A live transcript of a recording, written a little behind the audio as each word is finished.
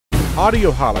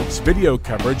Audioholics video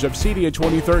coverage of CEDIA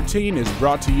 2013 is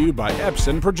brought to you by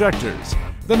Epson Projectors,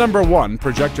 the #1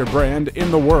 projector brand in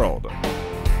the world.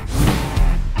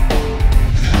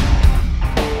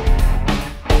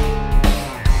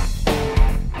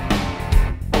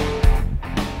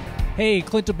 Hey,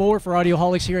 Clint DeBoer for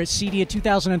Audioholics here at CEDIA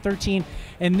 2013,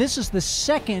 and this is the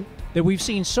second that we've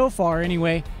seen so far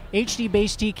anyway,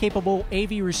 HDBaseT capable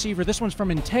AV receiver. This one's from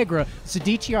Integra. It's the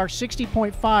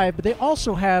DTR-60.5, but they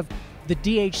also have the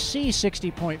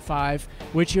DHC-60.5,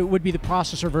 which would be the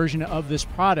processor version of this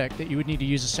product that you would need to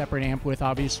use a separate amp with,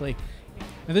 obviously.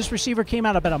 Now, this receiver came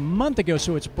out about a month ago,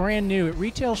 so it's brand new. It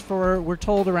retails for, we're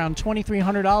told, around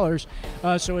 $2,300,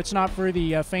 so it's not for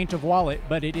the faint of wallet,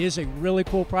 but it is a really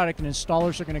cool product, and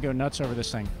installers are going to go nuts over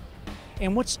this thing.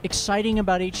 And what's exciting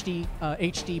about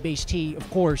HDBaseT, of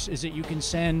course, is that you can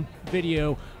send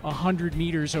video 100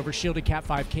 meters over shielded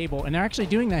Cat5 cable, and they're actually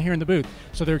doing that here in the booth.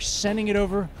 So they're sending it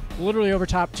over, literally over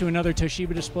top to another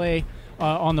Toshiba display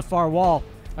on the far wall.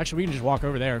 Actually, we can just walk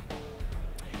over there.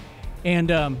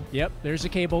 And yep, there's the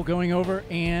cable going over,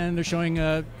 and they're showing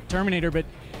Terminator, but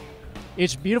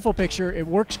it's a beautiful picture. It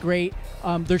works great.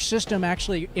 Their system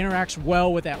actually interacts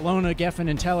well with Atlona, Gefen,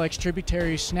 Atlona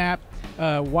Tributary, Snap,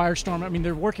 Wyrestorm. I mean,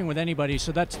 they're working with anybody,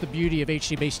 so that's the beauty of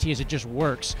HDBaseT, is it just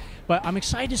works. But I'm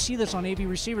excited to see this on AV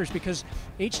receivers because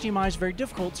HDMI is very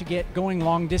difficult to get going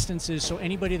long distances, so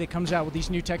anybody that comes out with these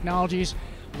new technologies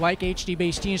like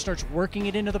HDBaseT and starts working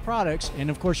it into the products, and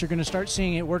of course you're going to start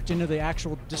seeing it worked into the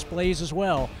actual displays as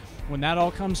well. When that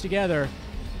all comes together,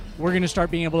 we're going to start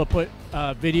being able to put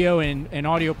video and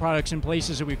audio products in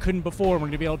places that we couldn't before. We're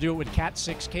going to be able to do it with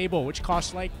Cat6 cable, which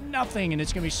costs like nothing, and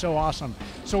it's going to be so awesome.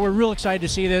 So we're real excited to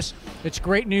see this. It's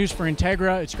great news for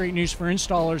Integra. It's great news for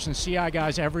installers and CI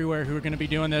guys everywhere who are going to be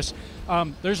doing this.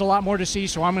 There's a lot more to see,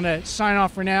 so I'm going to sign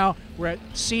off for now. We're at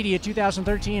CEDIA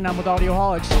 2013. I'm with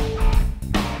Audioholics.